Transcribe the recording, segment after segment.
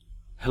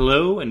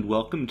Hello and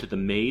welcome to the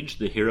Mage,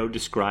 the Hero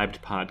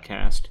Described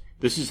podcast.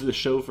 This is the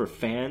show for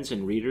fans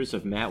and readers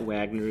of Matt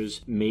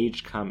Wagner's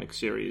Mage comic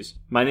series.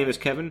 My name is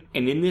Kevin,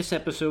 and in this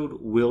episode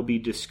we'll be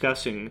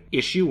discussing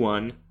Issue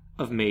 1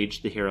 of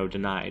Mage, the Hero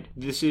Denied.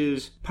 This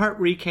is part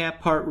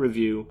recap, part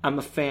review. I'm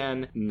a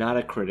fan, not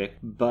a critic,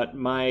 but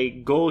my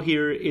goal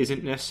here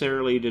isn't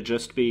necessarily to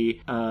just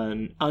be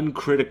an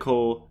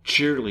uncritical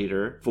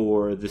cheerleader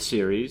for the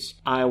series.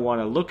 I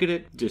want to look at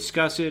it,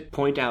 discuss it,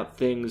 point out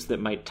things that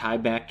might tie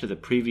back to the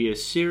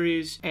previous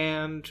series,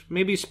 and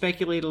maybe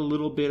speculate a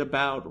little bit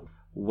about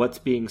what's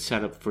being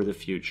set up for the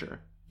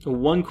future. So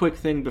one quick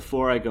thing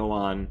before I go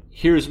on.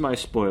 Here's my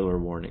spoiler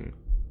warning.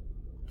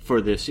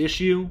 For this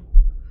issue,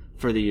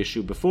 for the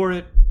issue before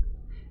it,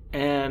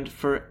 and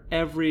for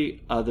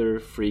every other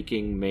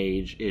freaking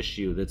Mage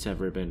issue that's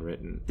ever been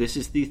written. This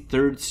is the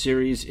third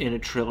series in a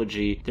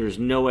trilogy. There's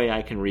no way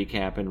I can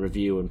recap and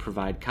review and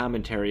provide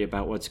commentary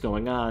about what's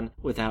going on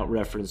without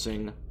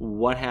referencing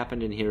what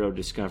happened in Hero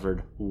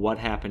Discovered, what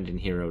happened in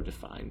Hero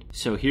Defined.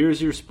 So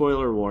here's your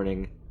spoiler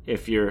warning.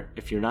 If you're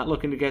not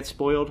looking to get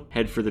spoiled,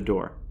 head for the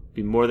door.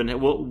 Be more than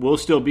we'll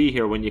still be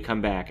here when you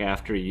come back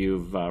after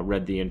you've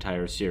read the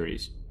entire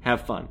series.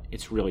 Have fun.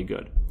 It's really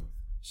good.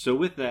 So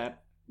with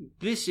that,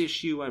 this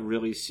issue I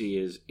really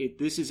see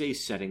this is a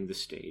setting the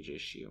stage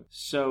issue.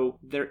 So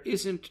there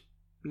isn't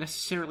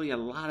necessarily a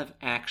lot of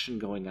action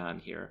going on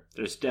here.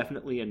 There's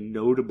definitely a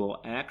notable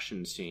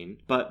action scene,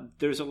 but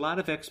there's a lot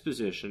of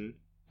exposition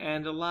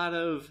and a lot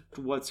of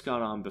what's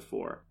gone on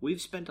before. We've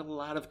spent a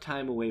lot of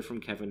time away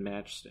from Kevin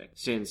Matchstick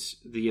since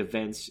the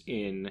events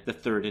in the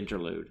third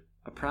interlude.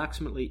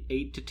 Approximately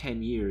 8 to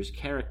 10 years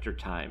character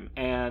time,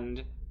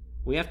 and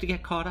we have to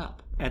get caught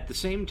up. At the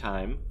same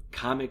time,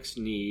 comics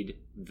need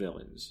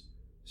villains.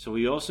 So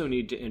we also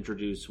need to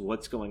introduce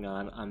what's going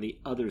on the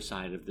other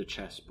side of the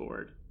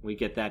chessboard. We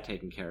get that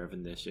taken care of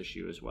in this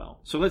issue as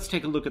well. So let's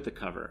take a look at the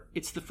cover.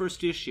 It's the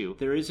first issue.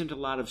 There isn't a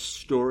lot of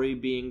story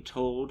being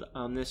told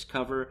on this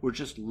cover. We're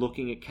just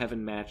looking at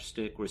Kevin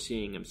Matchstick. We're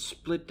seeing him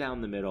split down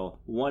the middle.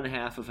 One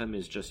half of him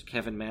is just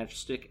Kevin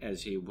Matchstick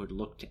as he would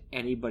look to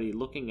anybody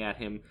looking at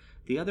him.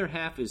 The other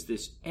half is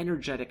this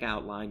energetic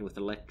outline with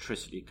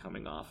electricity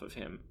coming off of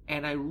him.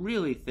 And I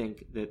really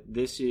think that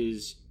this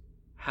is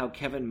how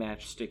Kevin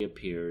Matchstick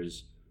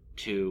appears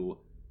to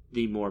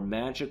the more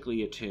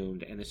magically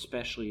attuned, and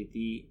especially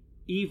the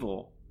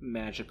evil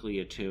magically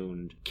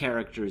attuned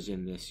characters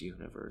in this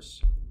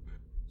universe.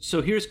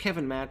 So here's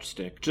Kevin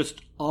Matchstick,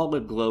 just all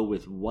aglow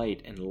with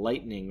white and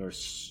lightning or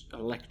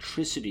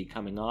electricity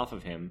coming off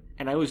of him.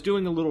 And I was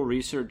doing a little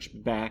research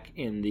back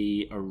in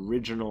the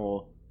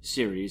original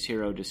series,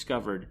 Hero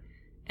Discovered,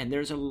 and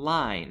there's a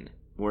line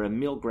where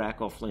Emil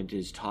Grackleflint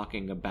is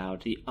talking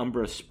about the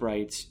Umbra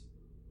Sprite's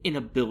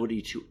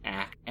inability to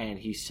act, and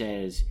he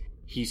says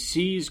he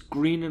sees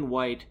green and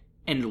white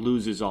and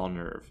loses all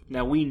nerve.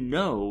 Now we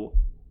know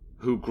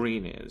who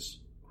green is.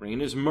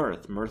 Green is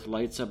mirth. Mirth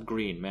lights up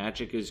green.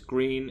 Magic is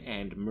green,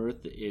 and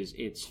mirth is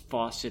its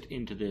faucet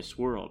into this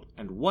world.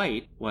 And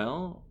white,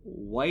 well,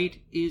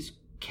 white is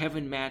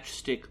Kevin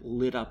Matchstick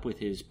lit up with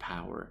his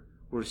power.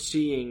 We're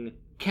seeing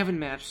Kevin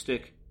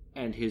Matchstick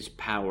and his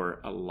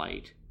power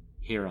alight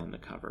here on the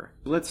cover.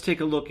 Let's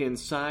take a look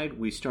inside.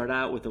 We start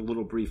out with a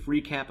little brief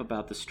recap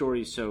about the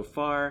story so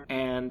far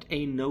and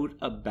a note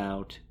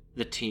about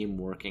the team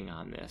working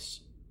on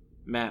this.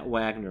 Matt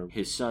Wagner,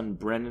 his son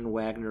Brennan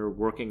Wagner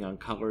working on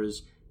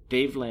colors,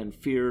 Dave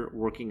Lanfear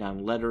working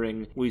on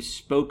lettering. We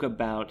spoke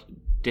about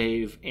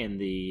Dave in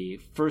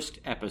the first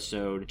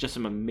episode, just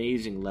some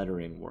amazing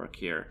lettering work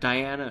here.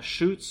 Diana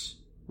Schutz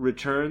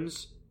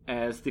returns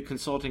as the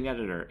consulting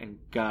editor, and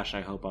gosh,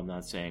 I hope I'm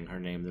not saying her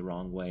name the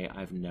wrong way.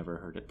 I've never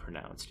heard it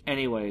pronounced.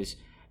 Anyways,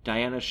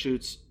 Diana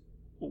Schutz,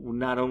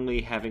 not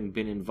only having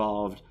been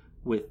involved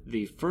with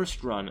the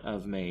first run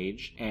of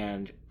Mage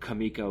and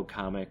Kamiko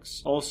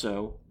Comics,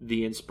 also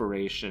the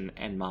inspiration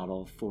and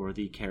model for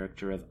the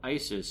character of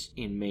Isis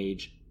in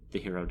Mage, the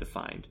Hero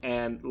Defined.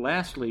 And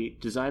lastly,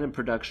 design and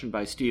production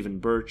by Stephen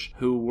Birch,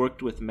 who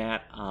worked with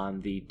Matt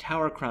on the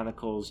Tower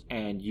Chronicles,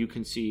 and you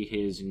can see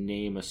his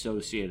name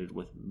associated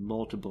with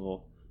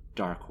multiple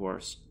Dark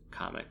Horse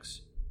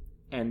comics.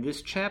 And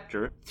this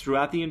chapter,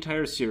 throughout the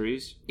entire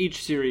series,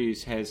 each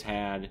series has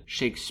had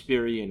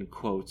Shakespearean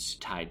quotes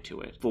tied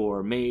to it.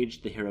 For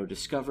Mage, the Hero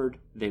Discovered,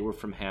 they were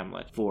from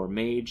Hamlet. For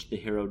Mage, the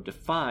Hero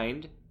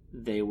Defined,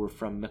 they were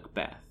from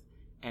Macbeth.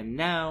 And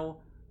now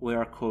we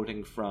are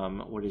quoting from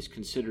what is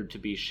considered to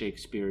be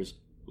Shakespeare's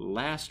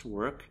last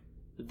work,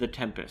 The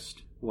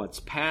Tempest. What's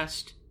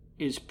past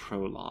is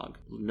prologue.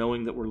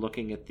 Knowing that we're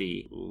looking at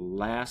the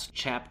last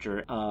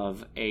chapter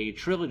of a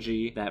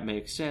trilogy, that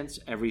makes sense.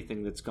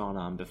 Everything that's gone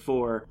on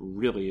before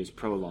really is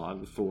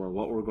prologue for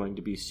what we're going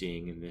to be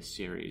seeing in this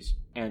series.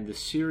 And the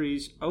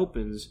series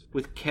opens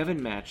with Kevin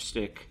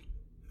Matchstick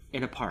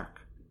in a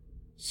park,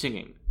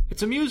 singing.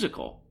 It's a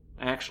musical.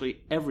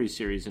 Actually, every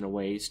series in a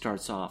way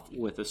starts off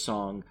with a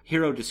song.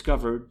 Hero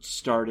Discovered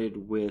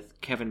started with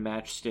Kevin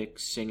Matchstick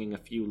singing a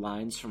few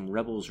lines from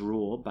Rebels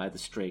Rule by the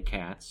Stray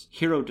Cats.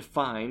 Hero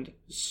Defined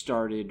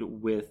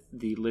started with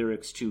the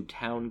lyrics to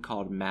Town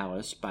Called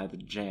Malice by The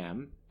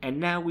Jam. And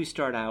now we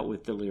start out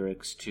with the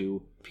lyrics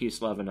to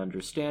Peace, Love, and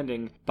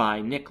Understanding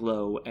by Nick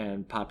Lowe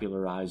and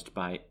popularized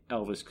by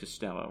Elvis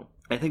Costello.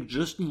 I think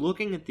just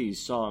looking at these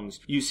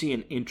songs, you see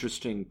an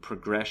interesting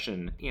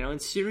progression. In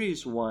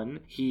Series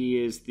 1,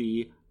 he is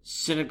the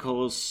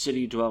cynical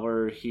city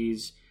dweller.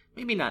 He's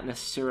maybe not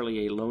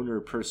necessarily a loner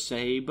per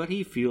se, but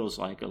he feels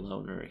like a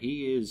loner.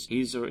 He's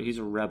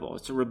a rebel.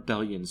 It's a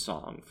rebellion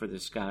song for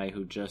this guy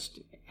who just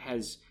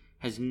has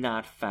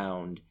not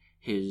found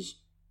his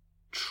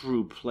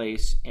true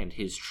place and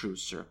his true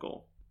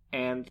circle.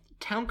 And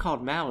Town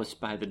Called Malice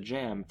by The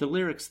Jam, the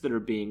lyrics that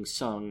are being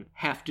sung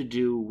have to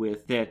do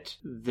with that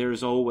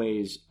there's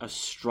always a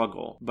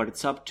struggle, but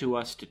it's up to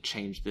us to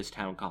change this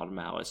town called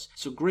Malice.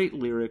 So great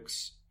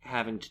lyrics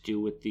having to do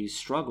with the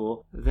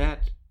struggle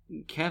that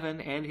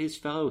Kevin and his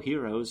fellow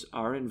heroes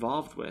are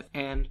involved with.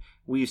 And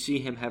we see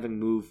him having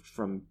moved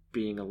from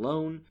being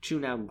alone to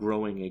now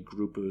growing a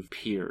group of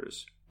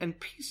peers. And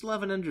Peace,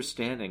 Love, and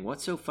Understanding.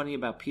 What's so funny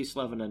about Peace,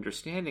 Love, and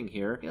Understanding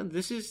here?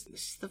 This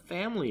is the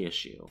family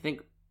issue. I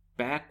think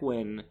back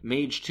when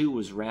Mage 2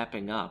 was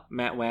wrapping up,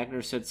 Matt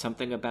Wagner said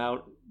something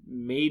about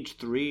Mage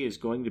 3 is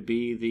going to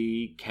be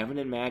the Kevin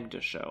and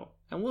Magda show.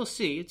 And we'll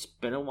see. It's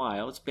been a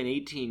while. It's been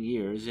 18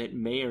 years. It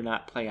may or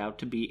not play out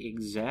to be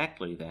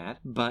exactly that.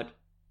 But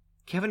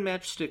Kevin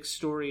Matchstick's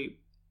story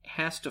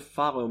has to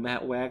follow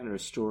Matt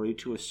Wagner's story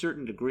to a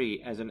certain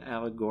degree as an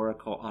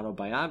allegorical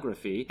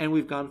autobiography, and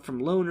we've gone from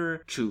loner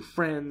to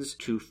friends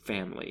to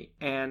family.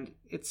 And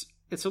it's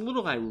a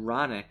little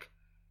ironic,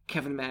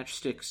 Kevin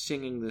Matchstick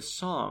singing this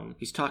song.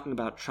 He's talking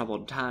about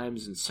troubled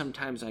times, and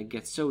sometimes I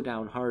get so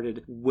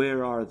downhearted.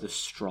 Where are the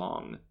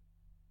strong?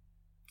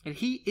 And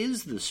he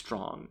is the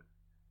strong.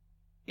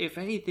 If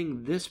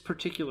anything, this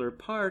particular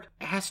part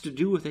has to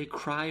do with a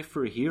cry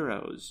for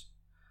heroes,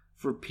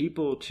 for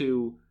people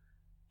to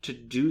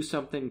do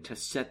something to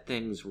set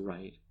things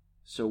right.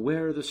 So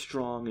where are the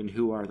strong and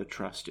who are the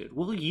trusted?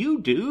 Well, you,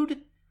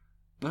 dude!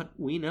 But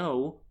we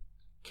know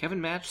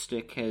Kevin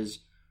Matchstick has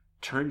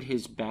turned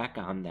his back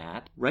on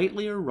that,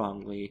 rightly or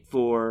wrongly,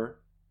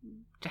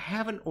 to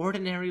have an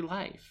ordinary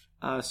life.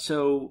 But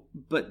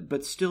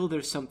still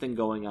there's something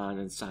going on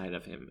inside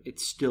of him. It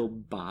still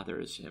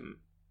bothers him.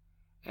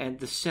 And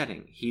the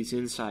setting, he's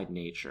inside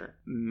nature.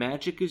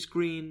 Magic is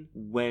green.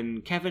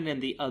 When Kevin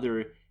and the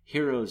other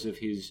heroes of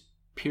his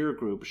peer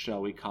group, shall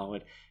we call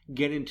it,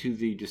 get into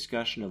the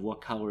discussion of what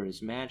color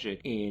is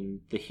magic in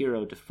The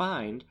Hero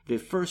Defined, the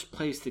first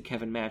place that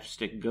Kevin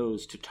Matchstick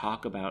goes to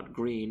talk about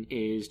green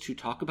is to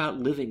talk about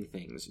living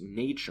things,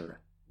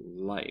 nature,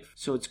 life.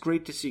 So it's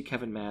great to see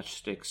Kevin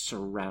Matchstick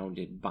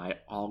surrounded by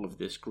all of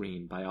this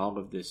green, by all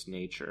of this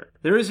nature.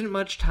 There isn't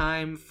much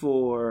time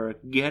for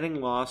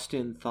getting lost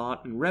in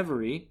thought and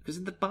reverie, because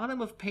at the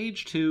bottom of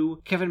page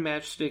 2, Kevin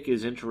Matchstick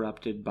is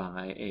interrupted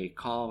by a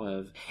call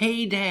of,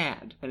 "Hey,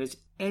 Dad!" And as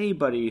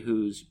anybody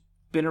who's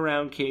been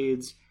around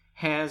kids,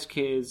 has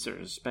kids, or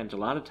has spent a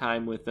lot of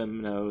time with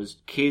them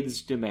knows,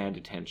 kids demand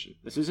attention.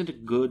 This isn't a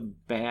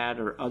good, bad,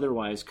 or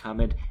otherwise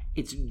comment.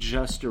 It's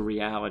just a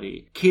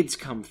reality. Kids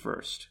come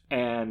first.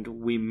 And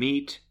we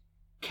meet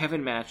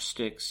Kevin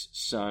Matchstick's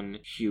son,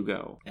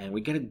 Hugo. And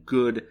we get a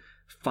good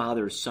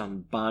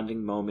father-son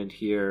bonding moment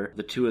here.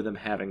 The two of them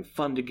having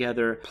fun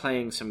together,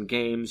 playing some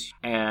games,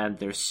 and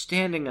they're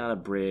standing on a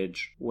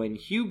bridge when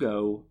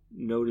Hugo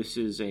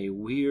notices a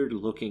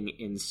weird-looking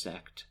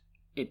insect.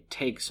 It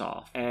takes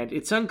off, and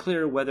it's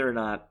unclear whether or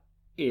not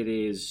it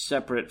is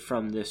separate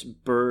from this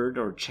bird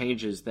or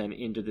changes then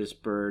into this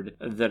bird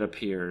that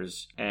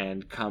appears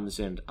and comes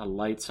and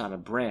alights on a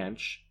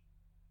branch.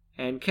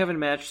 And Kevin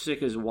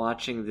Matchstick is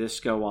watching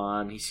this go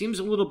on. He seems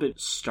a little bit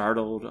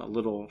startled, a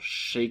little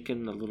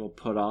shaken, a little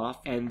put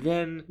off. And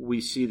then we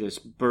see this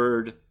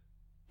bird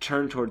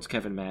turn towards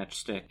Kevin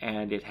Matchstick,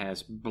 and it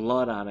has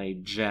blood on a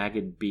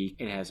jagged beak.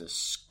 It has a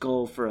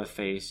skull for a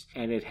face,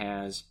 and it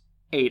has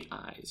 8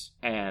 eyes.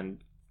 And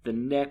the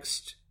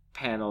next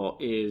panel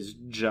is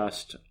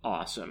just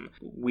awesome.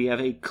 We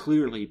have a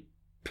clearly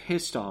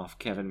pissed off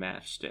Kevin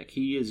Matchstick.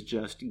 He is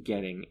just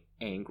getting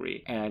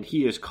angry, and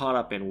he is caught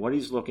up in what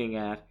he's looking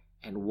at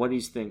and what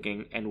he's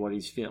thinking and what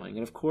he's feeling.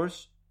 And of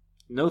course,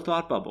 no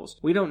thought bubbles.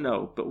 We don't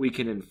know, but we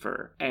can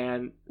infer.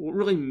 And what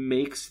really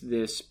makes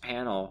this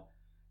panel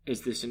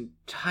is this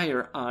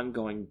entire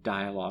ongoing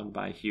dialogue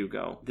by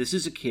Hugo. This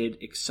is a kid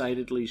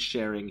excitedly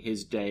sharing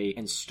his day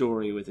and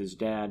story with his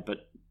dad,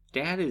 but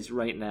Dad is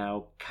right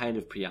now kind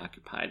of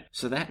preoccupied.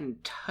 So that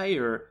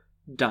entire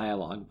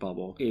dialogue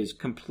bubble is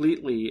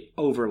completely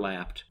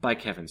overlapped by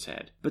Kevin's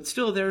head. But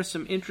still, there are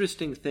some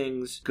interesting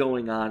things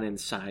going on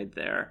inside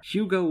there.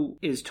 Hugo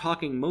is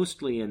talking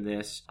mostly in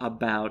this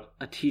about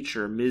a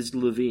teacher, Ms.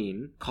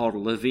 Levine, called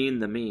Levine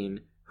the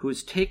Mean, who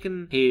has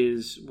taken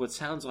his, what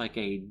sounds like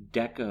a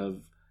deck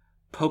of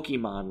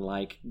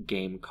Pokemon-like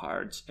game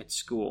cards at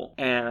school.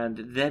 And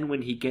then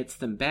when he gets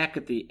them back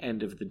at the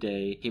end of the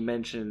day, he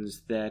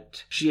mentions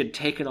that she had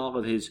taken all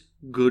of his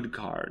good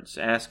cards,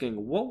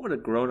 asking what would a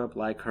grown-up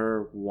like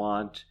her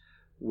want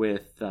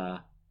with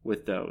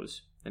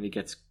those. And he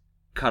gets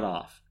cut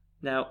off.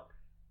 Now,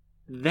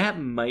 that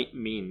might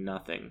mean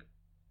nothing.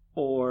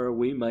 Or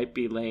we might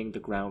be laying the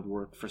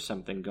groundwork for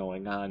something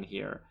going on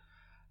here.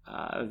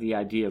 The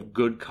idea of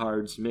good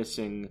cards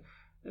missing,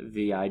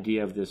 the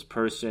idea of this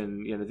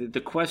person,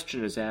 the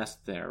question is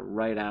asked there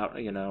right out,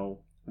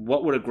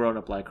 what would a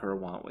grown-up like her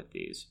want with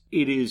these?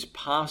 It is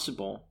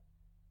possible.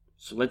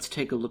 So let's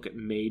take a look at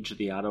Mage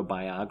the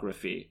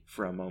Autobiography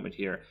for a moment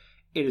here.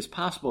 It is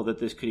possible that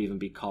this could even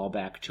be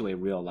callback to a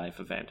real-life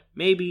event.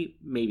 Maybe,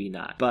 maybe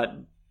not. But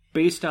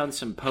based on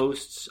some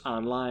posts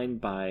online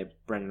by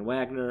Brennan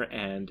Wagner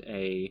and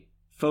a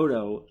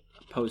photo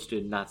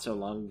posted not so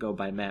long ago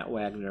by Matt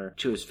Wagner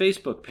to his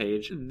Facebook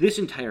page, this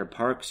entire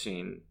park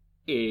scene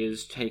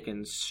is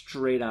taken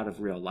straight out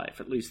of real life.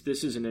 At least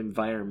this is an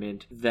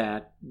environment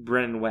that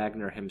Brennan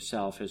Wagner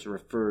himself has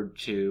referred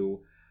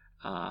to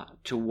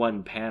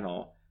one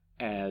panel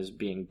as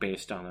being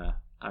based on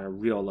a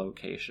real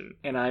location.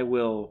 And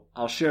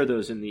I'll share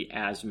those in the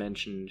as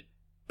mentioned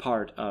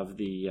part of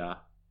the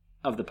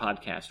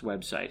podcast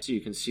website, so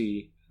you can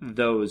see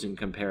those in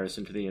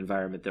comparison to the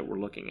environment that we're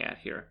looking at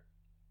here.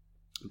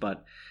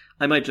 But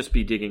I might just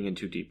be digging in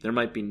too deep. There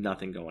might be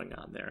nothing going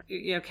on there.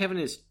 Kevin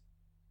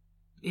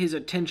his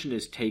attention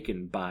is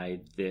taken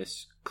by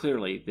this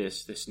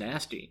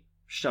nasty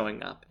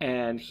showing up.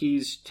 And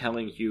he's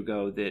telling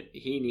Hugo that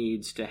he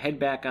needs to head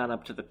back on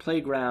up to the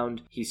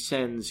playground. He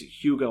sends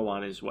Hugo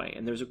on his way.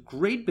 And there's a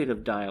great bit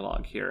of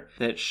dialogue here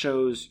that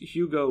shows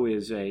Hugo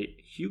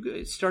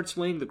starts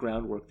laying the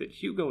groundwork that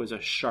Hugo is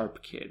a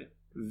sharp kid,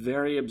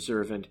 very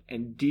observant,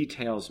 and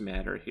details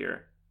matter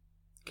here.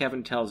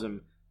 Kevin tells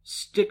him,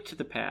 stick to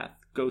the path,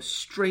 go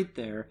straight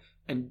there,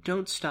 and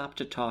don't stop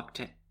to talk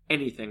to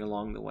anything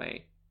along the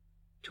way.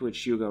 To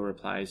which Hugo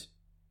replies,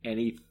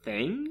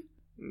 anything?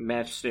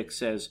 Matchstick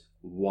says,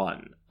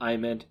 one. I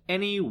meant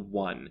any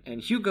one.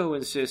 And Hugo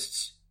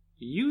insists,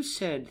 you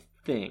said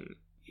thing.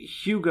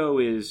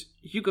 Hugo's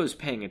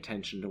paying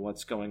attention to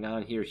what's going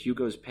on here.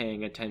 Hugo's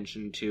paying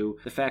attention to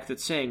the fact that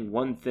saying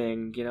one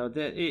thing,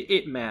 that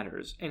it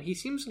matters. And he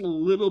seems a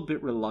little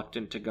bit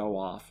reluctant to go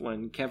off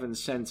when Kevin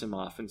sends him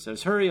off and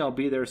says, hurry, I'll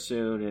be there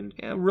soon.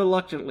 And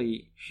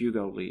reluctantly,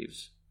 Hugo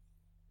leaves.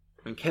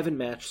 And Kevin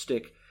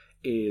Matchstick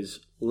is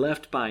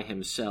left by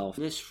himself.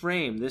 This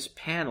frame, this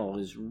panel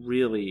is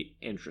really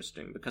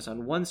interesting because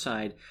on one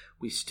side,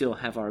 we still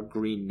have our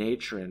green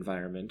nature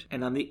environment.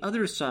 And on the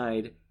other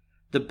side,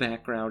 the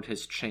background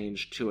has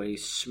changed to a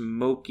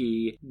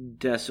smoky,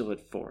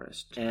 desolate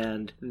forest.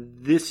 And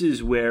this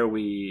is where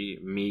we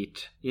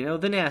meet,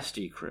 the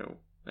Nasty Crew.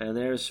 And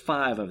there's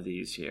 5 of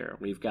these here.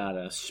 We've got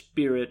a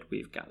spirit,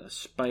 we've got a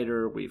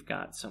spider, we've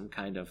got some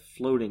kind of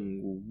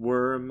floating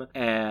worm,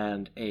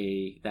 and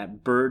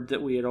that bird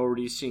that we had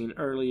already seen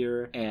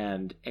earlier,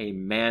 and a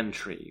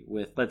man-tree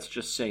with, let's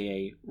just say,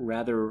 a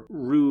rather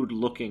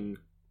rude-looking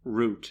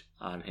root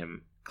on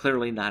him.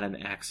 Clearly not an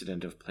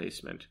accident of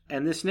placement.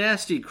 And this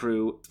Nasty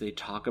Crew, they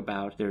talk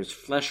about there's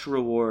flesh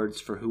rewards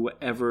for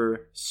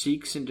whoever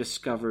seeks and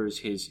discovers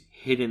his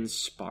hidden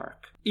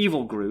spark.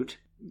 Evil Groot,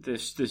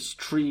 this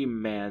tree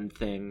man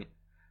thing,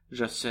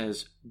 just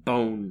says,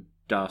 bone,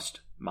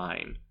 dust,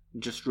 mine.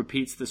 Just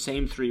repeats the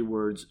same 3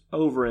 words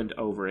over and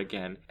over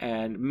again.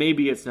 And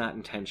maybe it's not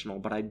intentional,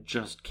 but I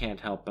just can't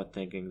help but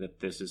thinking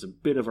that this is a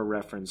bit of a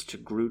reference to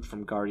Groot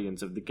from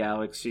Guardians of the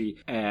Galaxy.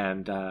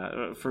 And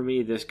for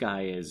me, this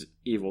guy is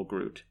Evil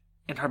Groot.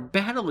 And our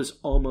battle is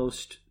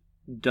almost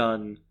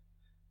done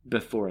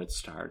before it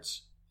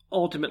starts.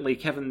 Ultimately,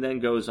 Kevin then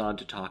goes on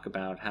to talk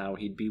about how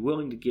he'd be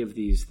willing to give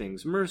these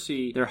things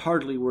mercy. They're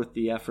hardly worth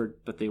the effort,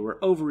 but they were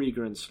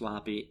overeager and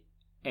sloppy.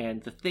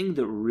 And the thing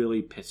that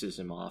really pisses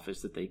him off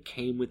is that they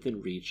came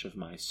within reach of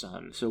my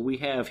son. So we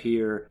have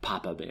here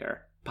Papa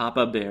Bear.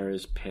 Papa Bear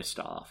is pissed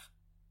off.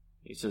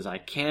 He says, I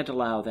can't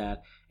allow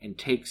that, and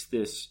takes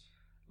this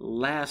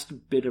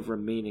last bit of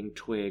remaining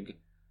twig,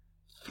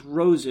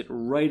 throws it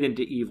right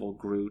into Evil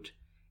Groot.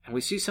 And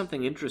we see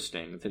something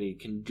interesting that he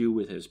can do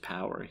with his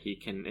power.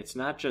 It's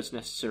not just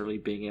necessarily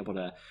being able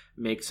to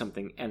make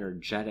something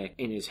energetic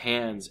in his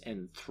hands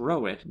and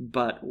throw it,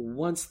 but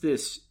once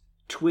this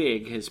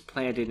twig has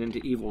planted into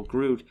Evil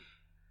Groot,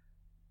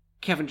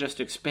 Kevin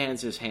just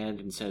expands his hand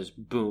and says,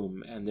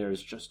 boom, and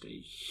there's just a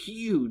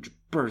huge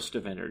burst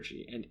of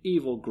energy, and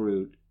Evil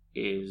Groot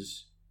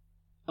is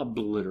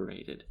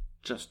obliterated,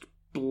 just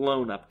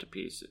blown up to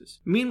pieces.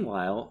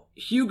 Meanwhile,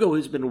 Hugo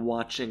has been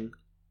watching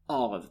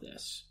all of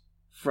this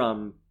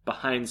from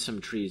behind some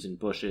trees and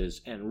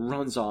bushes and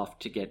runs off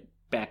to get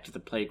back to the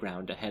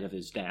playground ahead of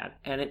his dad.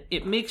 And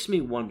it makes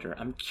me wonder.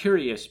 I'm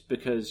curious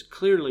because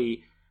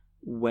clearly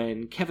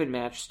when Kevin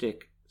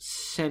Matchstick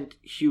sent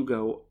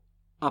Hugo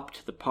up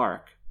to the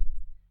park,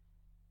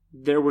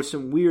 there were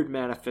some weird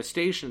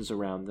manifestations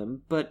around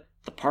them, but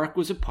The park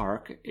was a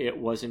park. It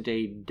wasn't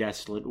a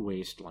desolate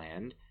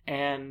wasteland.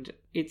 And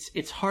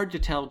it's hard to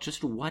tell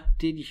just what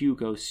did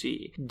Hugo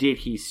see. Did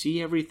he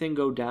see everything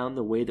go down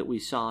the way that we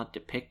saw it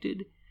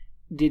depicted?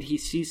 Did he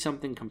see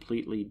something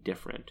completely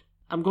different?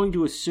 I'm going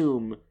to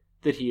assume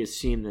that he has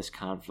seen this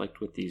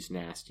conflict with these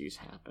nasties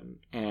happen.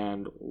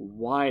 And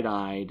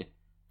wide-eyed,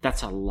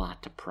 that's a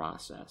lot to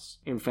process.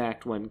 In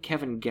fact, when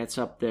Kevin gets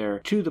up there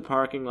to the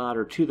parking lot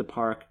or to the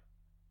park,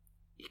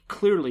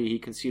 clearly he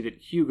can see that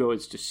Hugo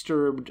is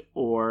disturbed,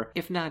 or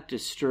if not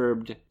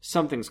disturbed,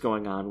 something's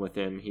going on with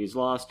him. He's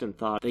lost in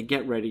thought. They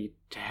get ready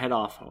to head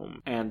off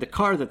home. And the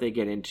car that they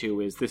get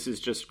into this is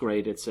just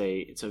great. It's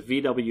a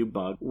VW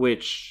Bug,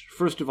 which,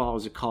 first of all,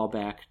 is a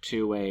callback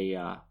to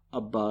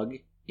a bug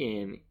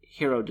in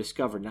Hero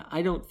Discovered. Now,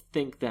 I don't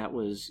think that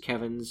was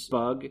Kevin's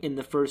bug in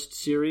the first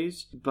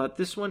series, but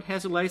this one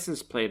has a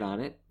license plate on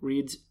it.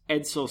 Reads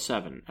Edsel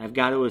 7. I've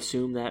got to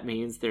assume that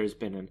means there's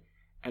been an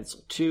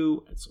Edsel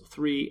 2, Edsel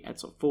 3,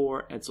 Edsel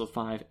 4, Edsel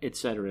 5,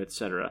 etc.,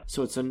 etc.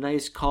 So it's a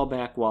nice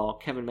callback. While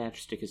Kevin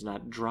Matchstick is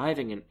not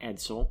driving an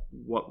Edsel,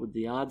 what would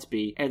the odds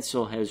be?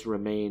 Edsel has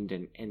remained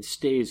and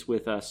stays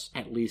with us,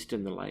 at least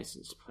in the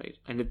license plate.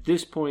 And at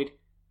this point,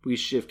 we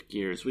shift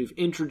gears. We've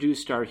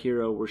introduced our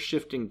hero. We're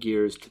shifting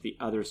gears to the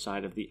other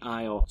side of the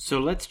aisle. So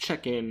let's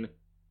check in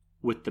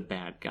with the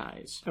bad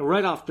guys. And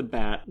right off the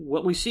bat,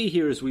 what we see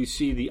here is we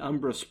see the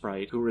Umbra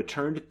Sprite, who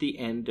returned at the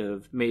end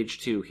of Mage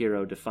 2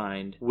 Hero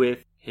Defined,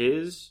 with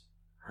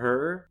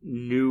her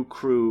new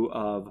crew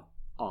of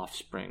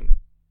offspring.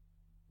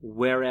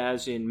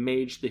 Whereas in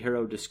Mage the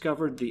Hero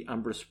Discovered, the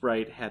Umbra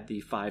Sprite had the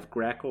 5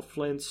 Grackle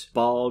Flints,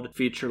 bald,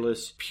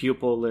 featureless,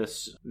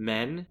 pupilless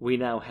men. We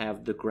now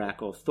have the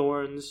Grackle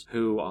Thorns,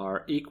 who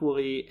are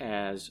equally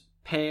as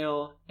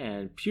pale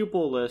and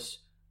pupilless,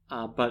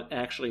 but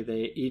actually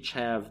they each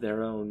have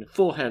their own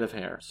full head of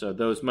hair. So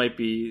those might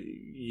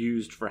be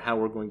used for how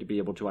we're going to be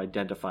able to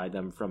identify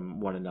them from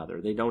one another.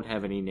 They don't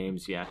have any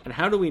names yet. And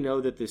how do we know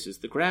that this is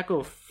the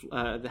Grackle?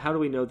 How do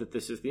we know that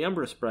this is the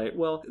Umbra Sprite?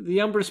 Well, the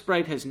Umbra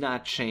Sprite has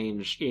not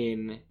changed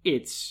in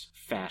its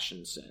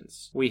fashion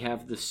sense. We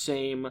have the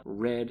same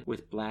red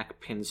with black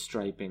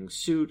pinstriping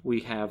suit. We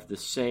have the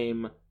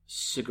same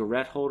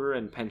cigarette holder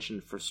and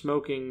penchant for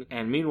smoking,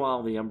 and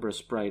meanwhile the Umbra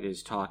Sprite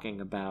is talking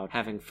about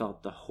having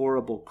felt the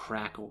horrible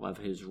crackle of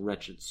his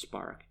wretched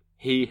spark.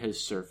 He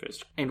has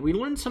surfaced. And we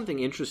learned something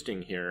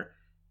interesting here,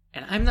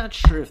 and I'm not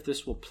sure if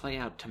this will play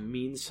out to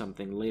mean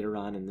something later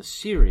on in the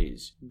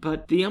series,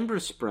 but the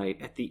Umbra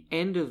Sprite, at the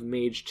end of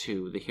Mage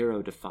 2, the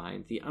Hero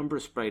Defined, the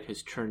Umbra Sprite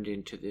has turned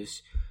into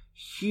this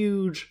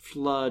huge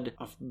flood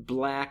of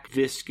black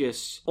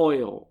viscous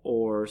oil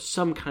or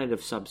some kind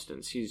of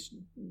substance. He's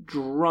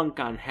drunk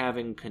on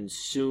having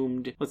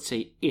consumed, let's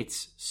say,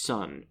 its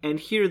sun. And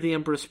here the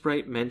Umbra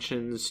Sprite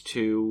mentions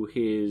to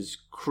his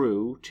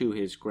crew, to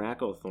his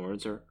Grackle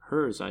Thorns, or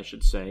hers I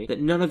should say,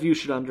 that none of you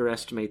should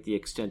underestimate the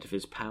extent of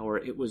his power.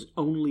 It was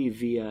only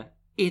via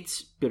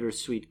its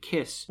bittersweet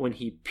kiss, when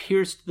he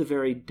pierced the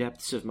very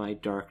depths of my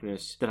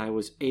darkness, that I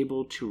was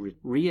able to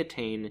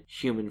reattain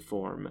human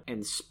form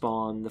and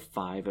spawn the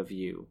 5 of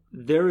you.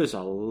 There is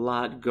a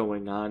lot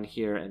going on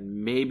here,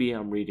 and maybe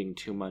I'm reading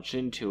too much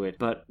into it,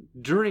 but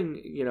during,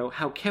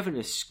 how Kevin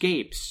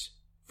escapes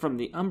from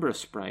the Umbra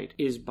Sprite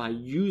is by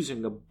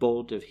using a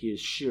bolt of his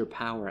sheer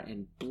power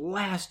and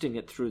blasting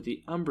it through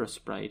the Umbra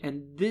Sprite.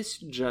 And this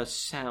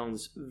just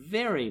sounds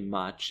very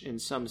much, in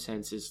some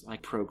senses,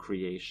 like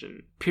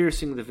procreation.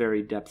 Piercing the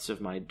very depths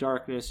of my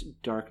darkness.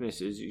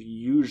 Darkness is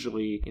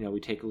usually, we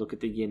take a look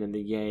at the yin and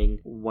the yang.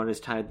 One is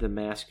tied to the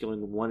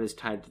masculine, one is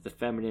tied to the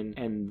feminine,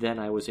 and then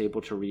I was able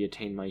to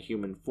reattain my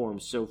human form.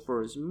 So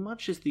for as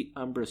much as the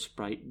Umbra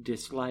Sprite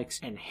dislikes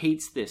and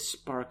hates this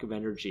spark of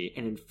energy,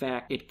 and in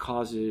fact it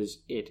causes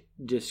it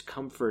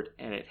discomfort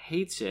and it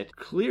hates it,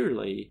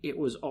 clearly it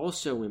was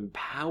also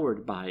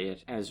empowered by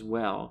it as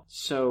well.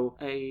 So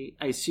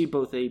I see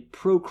both a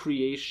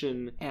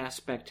procreation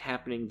aspect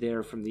happening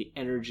there from the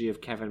energy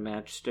of Kevin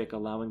Matchstick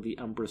allowing the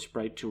Umbra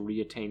Sprite to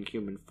reattain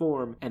human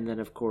form, and then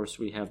of course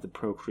we have the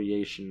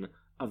procreation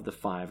of the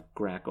 5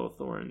 Grackle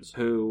Thorns,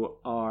 who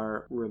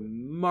are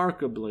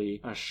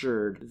remarkably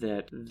assured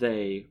that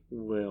they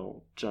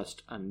will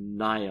just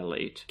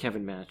annihilate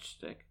Kevin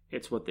Matchstick.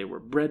 It's what they were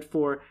bred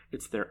for,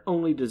 it's their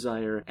only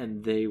desire,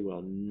 and they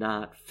will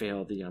not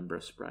fail the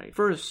Umbra Sprite.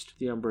 First,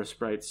 the Umbra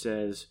Sprite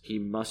says he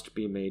must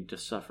be made to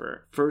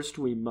suffer. First,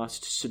 we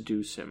must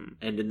seduce him,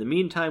 and in the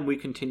meantime we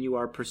continue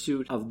our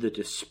pursuit of the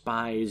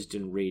despised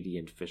and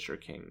radiant Fisher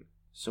King.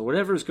 So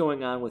whatever's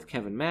going on with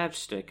Kevin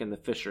Matchstick and the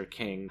Fisher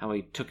King, how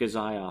he took his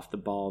eye off the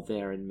ball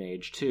there in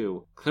Mage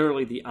 2,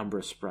 clearly the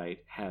Umbra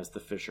Sprite has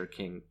the Fisher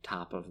King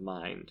top of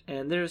mind.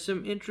 And there's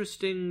some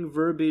interesting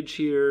verbiage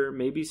here,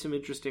 maybe some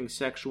interesting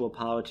sexual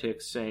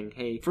politics saying,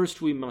 hey, first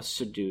we must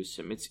seduce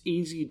him. It's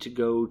easy to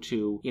go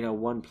to,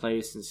 one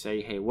place and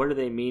say, hey, what do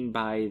they mean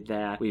by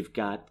that? We've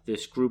got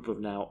this group of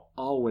now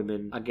all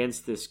women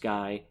against this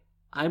guy.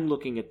 I'm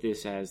looking at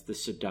this as the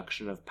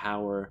seduction of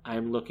power.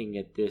 I'm looking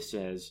at this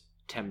as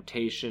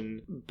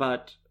temptation,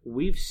 but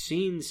we've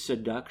seen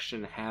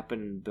seduction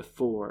happen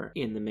before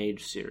in the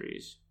Mage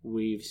series.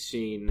 We've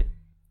seen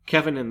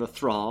Kevin in the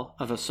thrall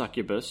of a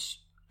succubus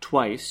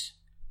twice,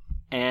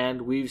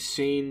 and we've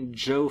seen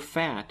Joe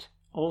Fat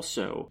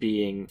also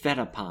being fed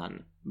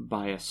upon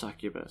by a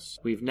succubus.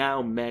 We've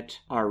now met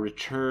our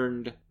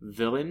returned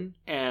villain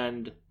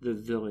and the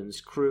villain's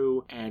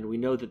crew, and we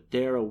know that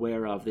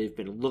they've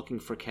been looking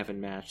for Kevin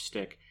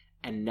Matchstick,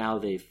 and now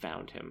they've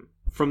found him.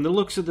 From the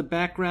looks of the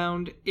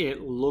background,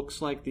 it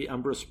looks like the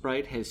Umbra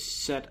Sprite has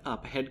set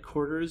up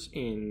headquarters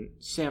in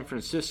San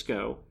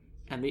Francisco,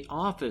 and the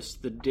office,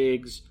 the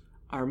digs,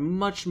 are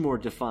much more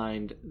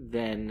defined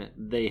than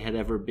they had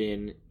ever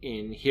been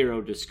in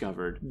Hero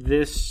Discovered.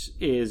 This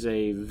is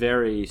a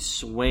very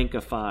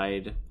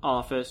swankified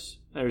office.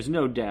 There's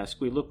no desk.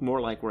 We look more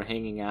like we're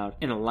hanging out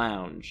in a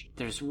lounge.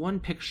 There's one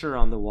picture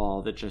on the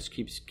wall that just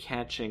keeps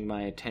catching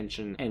my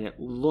attention, and it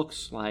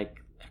looks like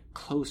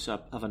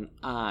close-up of an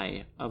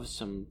eye of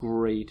some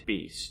great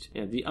beast.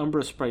 The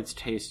Umbra Sprite's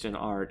taste in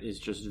art is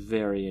just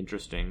very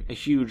interesting. A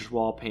huge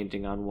wall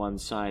painting on one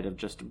side of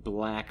just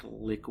black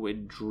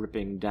liquid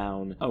dripping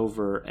down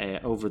over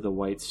the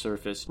white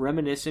surface,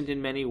 reminiscent in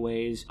many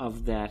ways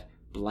of that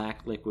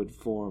black liquid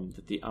form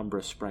that the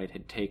Umbra Sprite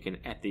had taken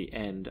at the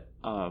end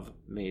of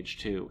Mage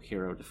 2,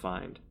 Hero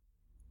Defined.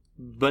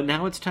 But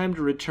now it's time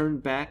to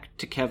return back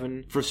to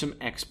Kevin for some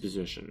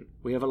exposition.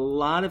 We have a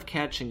lot of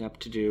catching up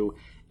to do,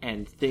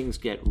 and things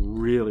get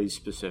really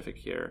specific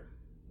here.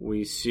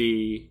 We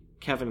see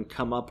Kevin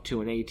come up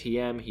to an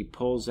ATM. He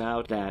pulls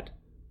out that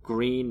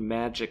green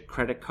magic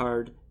credit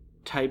card,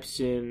 types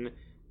in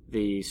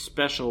the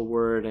special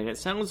word, and it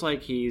sounds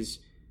like he's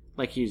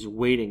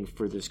waiting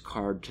for this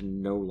card to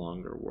no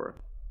longer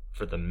work,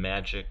 for the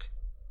magic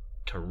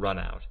to run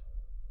out.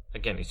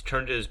 Again, he's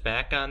turned his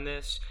back on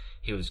this.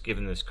 He was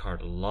given this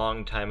card a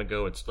long time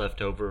ago. It's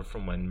left over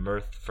from when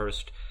Mirth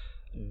first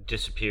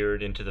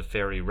disappeared into the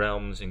fairy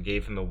realms and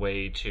gave him a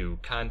way to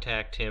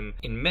contact him.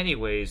 In many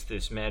ways,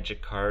 this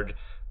magic card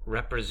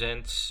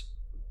represents,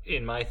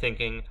 in my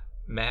thinking,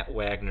 Matt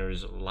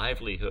Wagner's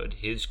livelihood,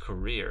 his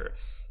career.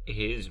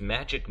 His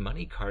magic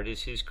money card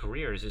is his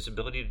career, is his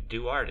ability to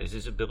do art, is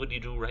his ability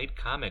to write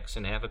comics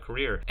and have a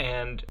career.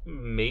 And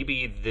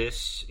maybe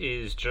this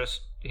is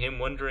just him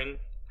wondering,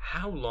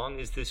 how long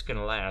is this going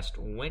to last?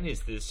 When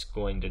is this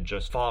going to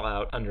just fall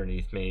out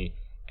underneath me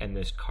and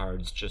this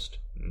card's just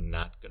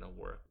not going to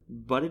work?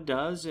 But it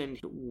does, and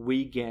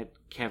we get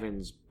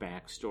Kevin's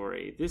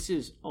backstory. This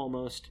is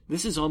almost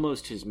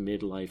his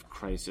midlife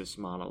crisis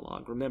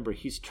monologue. Remember,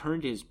 he's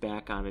turned his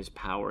back on his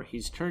power.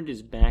 He's turned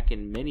his back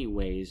in many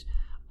ways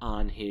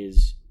on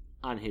his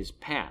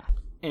path.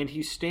 And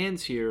he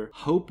stands here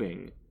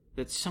hoping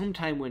that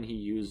sometime when he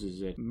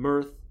uses it,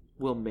 Mirth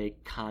will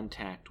make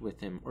contact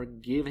with him or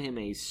give him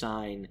a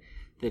sign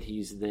that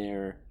he's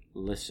there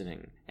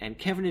listening. And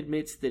Kevin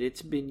admits that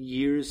it's been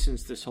years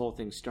since this whole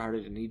thing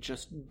started, and he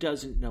just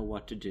doesn't know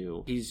what to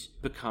do. He's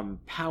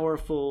become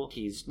powerful,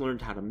 he's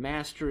learned how to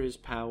master his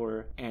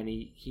power, and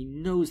he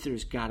knows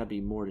there's gotta be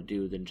more to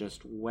do than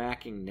just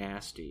whacking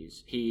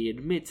nasties. He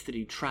admits that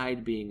he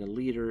tried being a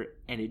leader,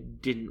 and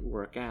it didn't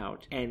work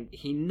out. And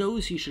he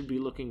knows he should be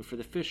looking for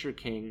the Fisher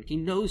King, he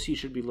knows he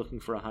should be looking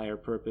for a higher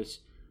purpose,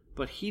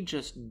 but he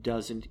just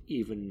doesn't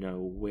even know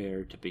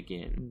where to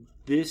begin.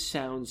 This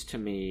sounds to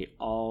me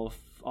all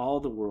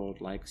the world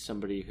like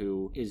somebody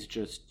who is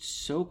just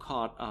so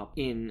caught up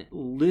in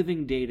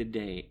living day to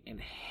day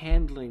and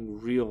handling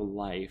real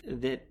life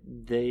that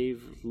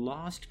they've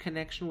lost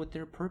connection with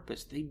their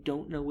purpose. They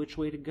don't know which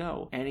way to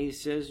go. And he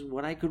says,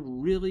 what I could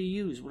really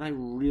use, what I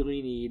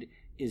really need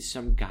is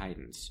some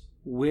guidance.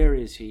 Where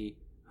is he?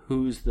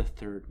 Who's the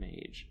third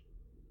mage?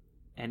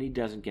 And he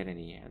doesn't get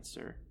any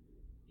answer.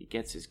 He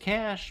gets his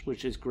cash,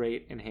 which is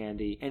great and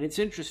handy. And it's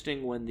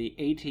interesting when the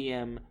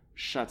ATM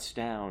shuts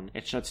down.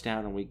 It shuts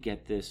down and we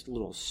get this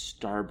little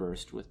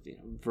starburst with the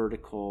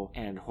vertical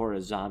and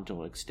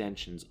horizontal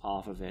extensions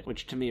off of it,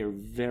 which to me are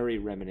very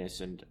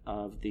reminiscent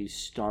of the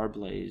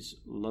Starblaze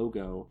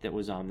logo that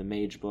was on the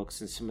Mage books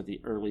and some of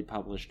the early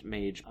published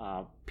Mage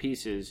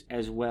pieces,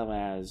 as well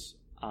as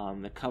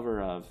on the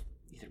cover of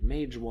either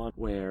Mage 1,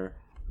 where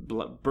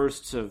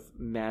bursts of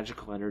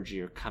magical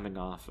energy are coming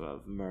off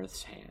of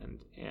Mirth's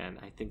hand, and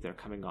I think they're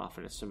coming off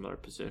in a similar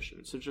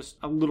position. So just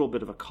a little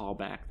bit of a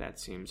callback, that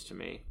seems to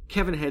me.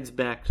 Kevin heads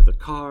back to the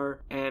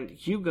car, and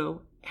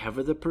Hugo,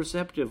 ever the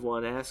perceptive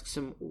one, asks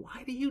him,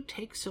 why do you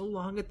take so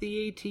long at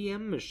the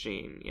ATM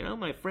machine? You know,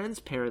 my friend's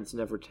parents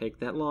never take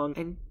that long,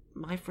 and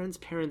my friend's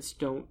parents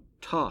don't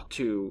talk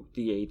to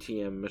the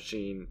ATM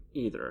machine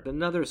either.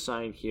 Another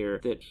sign here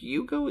that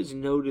Hugo is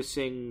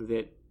noticing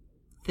that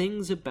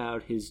things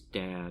about his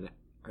dad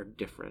are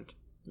different.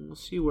 And we'll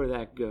see where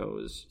that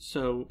goes.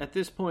 So, at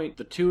this point,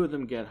 the two of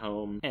them get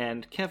home,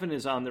 and Kevin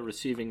is on the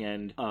receiving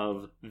end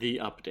of the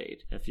update.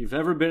 If you've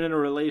ever been in a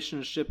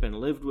relationship and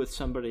lived with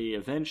somebody,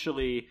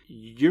 eventually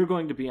you're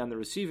going to be on the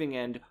receiving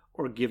end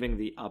or giving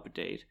the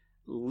update,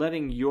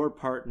 letting your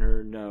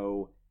partner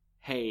know,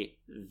 hey,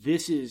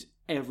 this is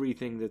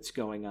everything that's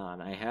going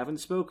on. I haven't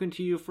spoken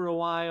to you for a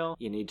while.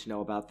 You need to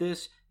know about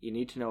this. You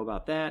need to know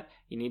about that.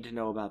 You need to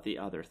know about the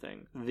other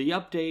thing. The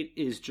update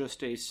is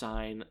just a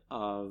sign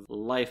of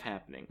life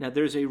happening. Now,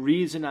 there's a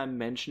reason I'm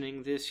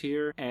mentioning this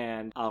here,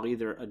 and I'll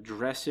either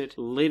address it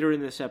later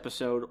in this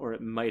episode, or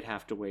it might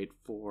have to wait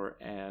for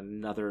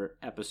another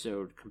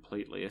episode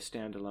completely, a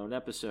standalone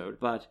episode.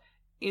 But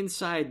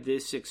inside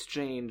this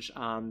exchange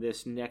on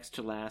this next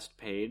to last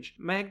page,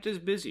 Magda's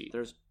busy.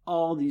 There's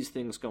all these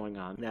things going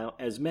on. Now,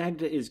 as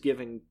Magda is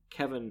giving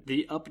Kevin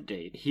the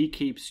update, he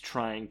keeps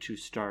trying to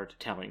start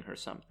telling her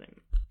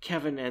something.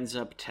 Kevin ends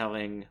up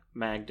telling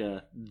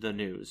Magda the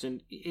news,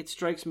 and it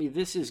strikes me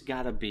this has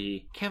got to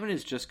be... Kevin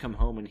has just come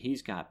home and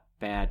he's got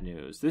bad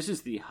news. This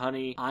is the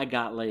honey, I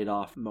got laid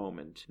off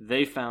moment.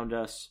 They found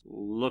us.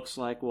 Looks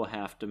like we'll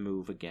have to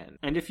move again.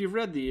 And if you've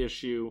read the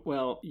issue,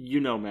 well, you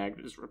know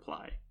Magda's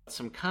reply.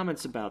 Some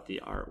comments about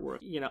the artwork.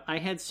 I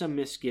had some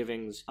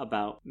misgivings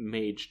about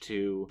Mage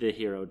 2, The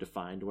Hero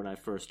Defined, when I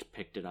first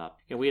picked it up.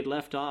 And we had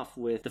left off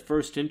with the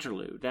first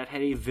interlude. That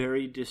had a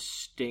very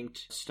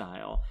distinct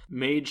style.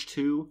 Mage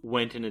 2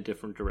 went in a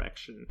different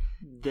direction.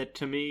 That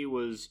to me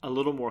was a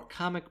little more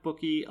comic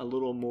booky, a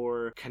little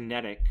more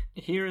kinetic.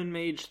 Here in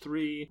Mage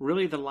 3,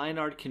 really the line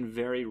art can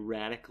vary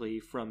radically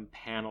from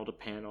panel to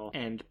panel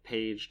and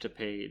page to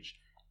page.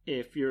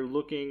 If you're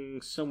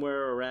looking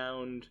somewhere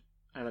around,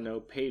 I don't know,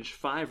 page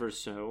 5 or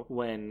so,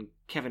 when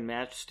Kevin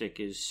Matchstick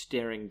is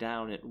staring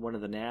down at one of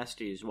the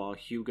nasties while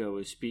Hugo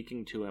is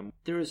speaking to him,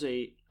 there is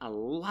a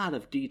lot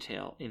of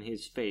detail in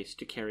his face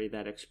to carry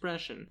that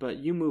expression. But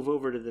you move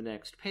over to the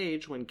next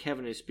page when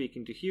Kevin is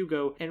speaking to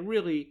Hugo, and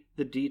really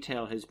the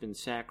detail has been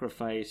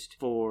sacrificed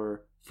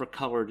for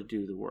color to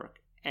do the work.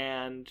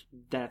 And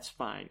that's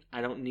fine.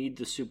 I don't need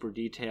the super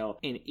detail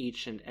in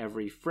each and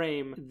every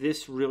frame.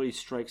 This really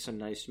strikes a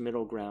nice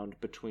middle ground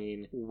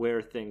between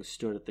where things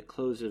stood at the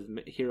close of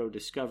Hero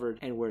Discovered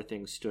and where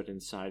things stood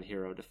inside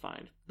Hero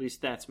Defined. At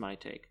least that's my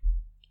take.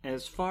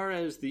 As far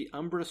as the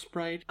Umbra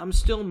Sprite, I'm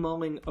still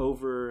mulling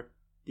over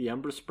the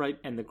Umbra Sprite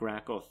and the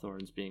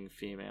Gracklethorns being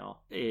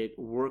female. It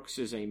works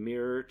as a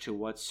mirror to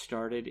what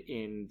started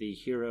in the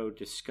Hero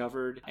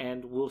Discovered,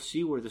 and we'll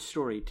see where the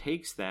story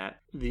takes that.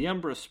 The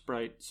Umbra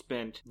Sprite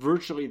spent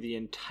virtually the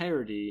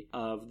entirety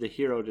of the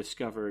Hero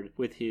Discovered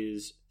with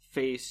his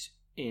face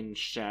in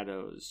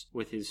shadows,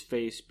 with his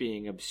face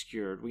being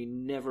obscured. We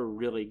never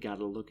really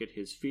got a look at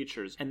his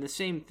features. And the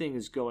same thing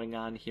is going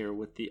on here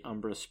with the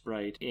Umbra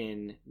Sprite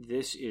in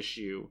this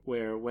issue,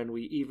 where when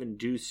we even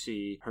do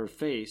see her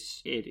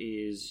face, it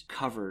is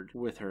covered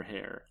with her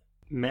hair.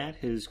 Matt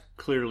has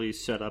clearly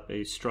set up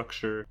a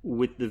structure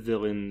with the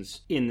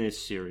villains in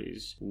this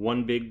series.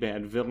 One big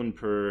bad villain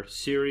per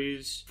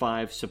series,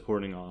 5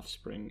 supporting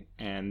offspring,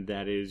 and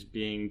that is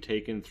being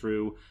taken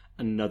through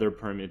another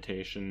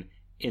permutation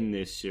in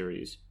this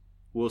series.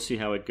 We'll see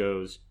how it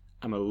goes.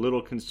 I'm a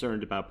little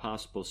concerned about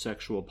possible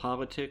sexual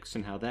politics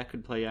and how that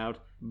could play out,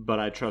 but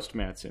I trust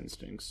Matt's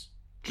instincts.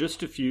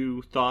 Just a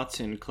few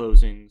thoughts in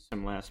closing,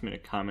 some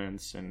last-minute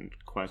comments and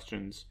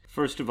questions.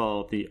 First of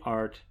all, the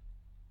art.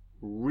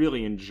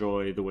 Really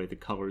enjoy the way the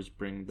colors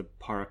bring the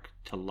park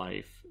to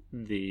life.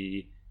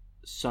 The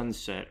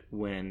sunset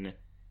when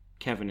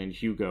Kevin and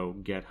Hugo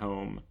get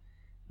home.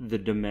 The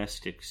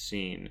domestic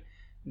scene.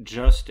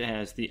 Just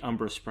as the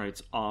Umbra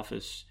Sprite's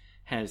office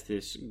has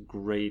this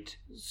great,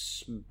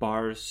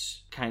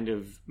 sparse, kind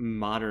of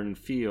modern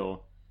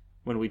feel,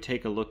 when we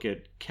take a look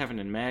at Kevin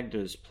and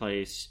Magda's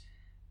place,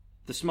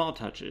 the small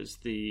touches,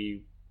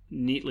 the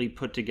neatly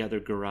put together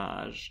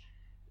garage,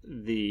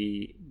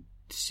 the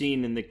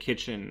scene in the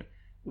kitchen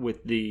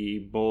with the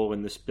bowl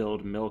and the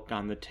spilled milk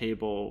on the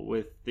table,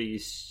 with the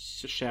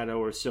shadow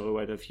or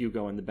silhouette of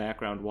Hugo in the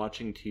background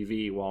watching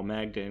TV while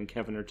Magda and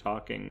Kevin are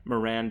talking,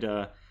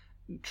 Miranda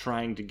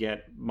trying to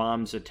get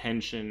Mom's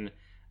attention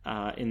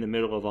in the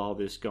middle of all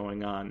this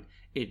going on.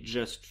 It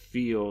just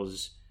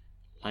feels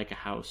like a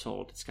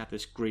household. It's got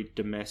this great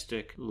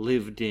domestic,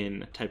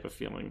 lived-in type of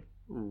feeling.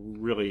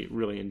 Really,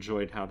 really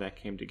enjoyed how that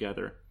came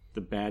together.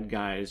 The bad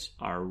guys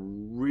are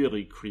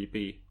really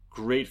creepy.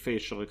 Great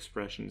facial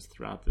expressions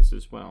throughout this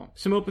as well.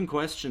 Some open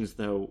questions,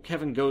 though.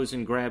 Kevin goes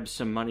and grabs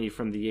some money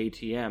from the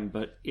ATM,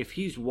 but if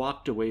he's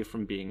walked away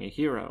from being a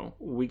hero,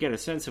 we get a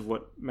sense of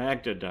what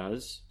Magda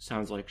does.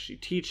 Sounds like she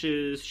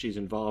teaches, she's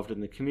involved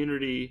in the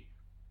community.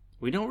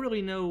 We don't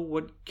really know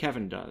what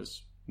Kevin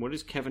does. What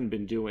has Kevin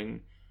been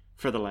doing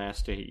for the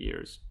last 8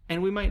 years?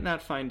 And we might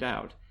not find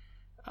out.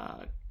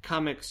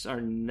 Comics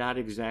are not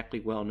exactly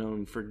well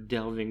known for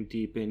delving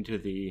deep into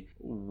the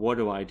what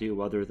do I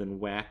do other than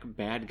whack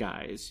bad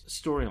guys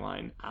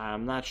storyline.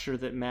 I'm not sure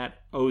that Matt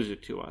owes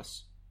it to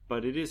us,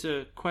 but it is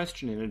a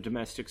question in a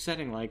domestic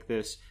setting like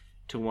this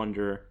to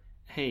wonder,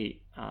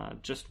 hey,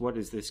 just what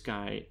does this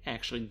guy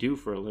actually do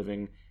for a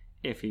living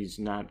if he's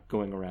not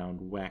going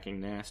around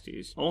whacking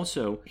nasties?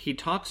 Also, he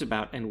talks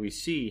about, and we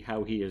see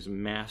how he has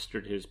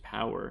mastered his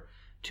power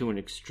to an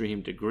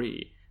extreme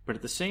degree, but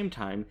at the same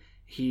time,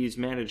 he's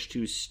managed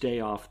to stay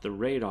off the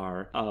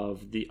radar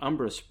of the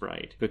Umbra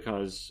Sprite,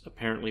 because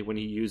apparently when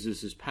he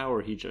uses his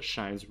power, he just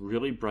shines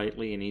really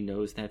brightly, and he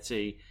knows that's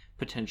a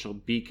potential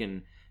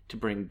beacon to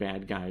bring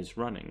bad guys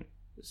running.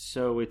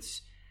 So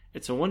it's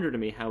a wonder to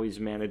me how he's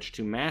managed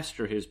to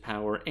master his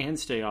power and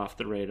stay off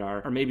the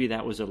radar, or maybe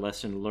that was a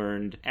lesson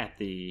learned at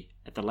the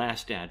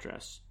last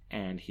address,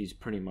 and he's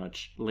pretty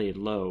much laid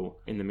low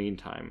in the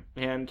meantime.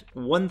 And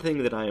one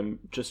thing that I am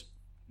just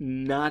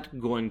not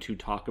going to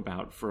talk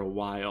about for a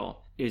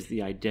while is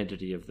the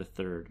identity of the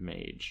third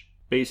mage.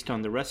 Based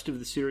on the rest of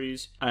the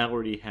series, I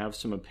already have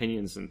some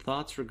opinions and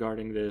thoughts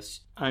regarding this.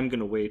 I'm going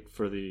to wait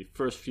for the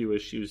first few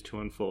issues to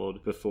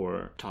unfold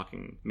before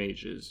talking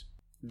mages.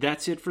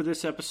 That's it for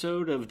this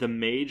episode of the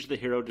Mage, the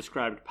Hero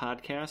Described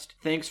podcast.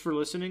 Thanks for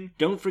listening.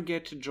 Don't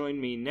forget to join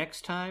me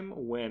next time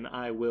when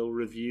I will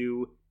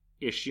review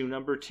issue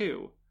number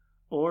 2.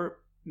 Or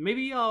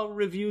maybe I'll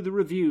review the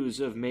reviews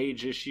of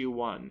Mage issue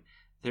 1.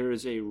 There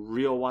is a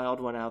real wild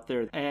one out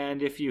there.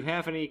 And if you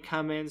have any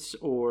comments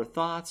or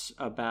thoughts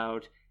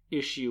about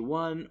issue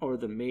 1 or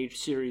the Mage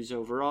series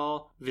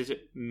overall,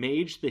 visit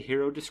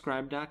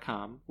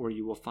magetheherodescribed.com, where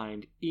you will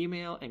find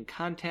email and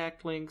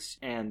contact links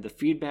and the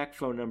feedback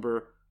phone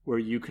number where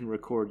you can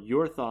record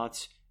your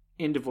thoughts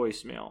into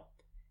voicemail.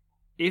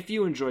 If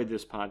you enjoyed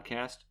this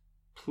podcast,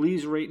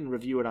 please rate and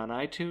review it on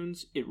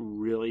iTunes. It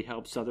really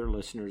helps other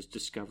listeners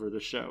discover the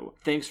show.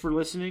 Thanks for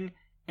listening,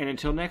 and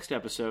until next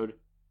episode,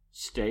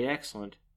 stay excellent.